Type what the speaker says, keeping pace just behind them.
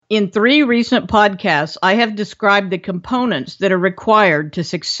In 3 recent podcasts, I have described the components that are required to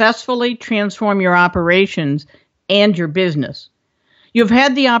successfully transform your operations and your business. You've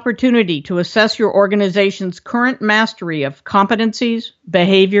had the opportunity to assess your organization's current mastery of competencies,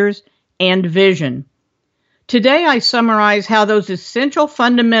 behaviors, and vision. Today, I summarize how those essential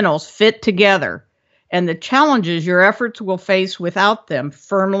fundamentals fit together and the challenges your efforts will face without them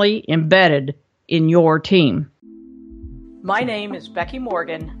firmly embedded in your team. My name is Becky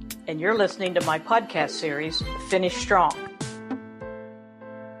Morgan, and you're listening to my podcast series, Finish Strong.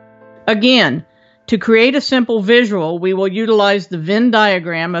 Again, to create a simple visual, we will utilize the Venn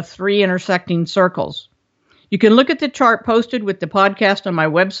diagram of 3 intersecting circles. You can look at the chart posted with the podcast on my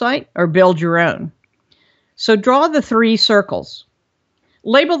website or build your own. So draw the 3 circles.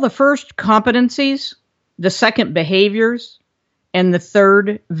 Label the first competencies, the second behaviors, and the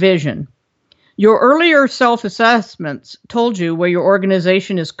third vision. Your earlier self-assessments told you where your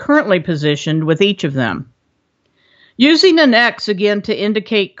organization is currently positioned with each of them. Using an X again to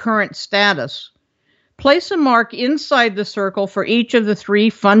indicate current status, place a mark inside the circle for each of the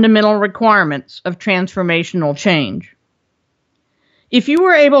 3 fundamental requirements of transformational change. If you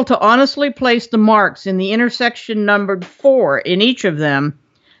were able to honestly place the marks in the intersection numbered 4 in each of them,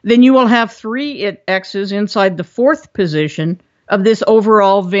 then you will have 3 X's inside the 4th position of this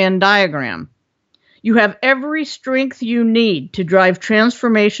overall Venn diagram. You have every strength you need to drive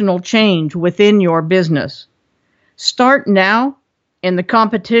transformational change within your business. Start now, and the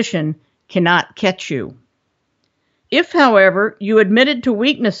competition cannot catch you. If, however, you admitted to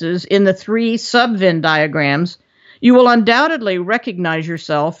weaknesses in the 3 sub-Venn diagrams, you will undoubtedly recognize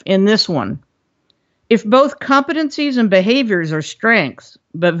yourself in this one. If both competencies and behaviors are strengths,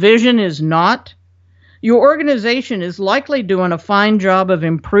 but vision is not, your organization is likely doing a fine job of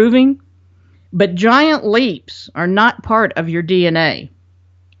improving, but giant leaps are not part of your DNA.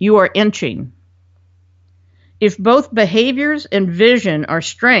 You are inching. If both behaviors and vision are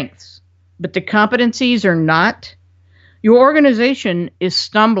strengths, but the competencies are not, your organization is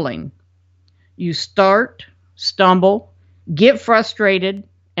stumbling. You start, stumble, get frustrated,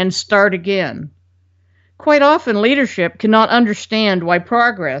 and start again. Quite often, leadership cannot understand why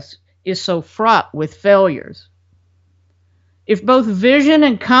progress is so fraught with failures. If both vision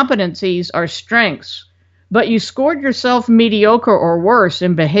and competencies are strengths, but you scored yourself mediocre or worse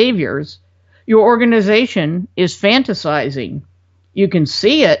in behaviors, your organization is fantasizing. You can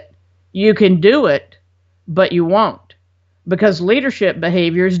see it, you can do it, but you won't, because leadership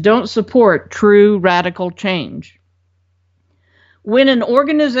behaviors don't support true radical change. When an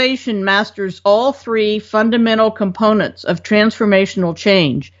organization masters all 3 fundamental components of transformational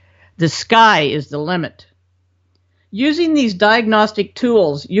change, the sky is the limit. Using these diagnostic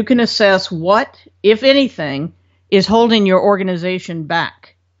tools, you can assess what, if anything, is holding your organization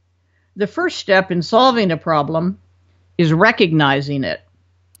back. The first step in solving a problem is recognizing it.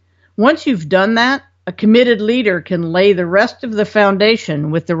 Once you've done that, a committed leader can lay the rest of the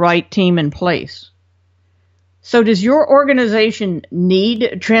foundation with the right team in place. So does your organization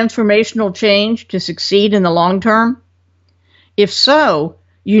need transformational change to succeed in the long term? If so,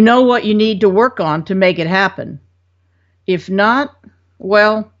 you know what you need to work on to make it happen. If not,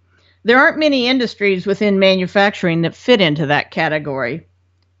 well, there aren't many industries within manufacturing that fit into that category,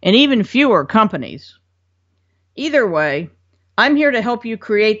 and even fewer companies. Either way, I'm here to help you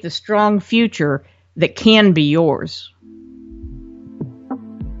create the strong future that can be yours.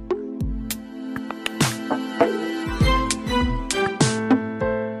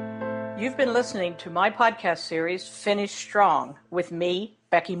 You've been listening to my podcast series, Finish Strong, with me,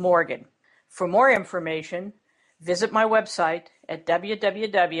 Becky Morgan. For more information, visit my website at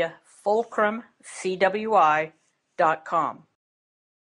www.fulcrumcwi.com.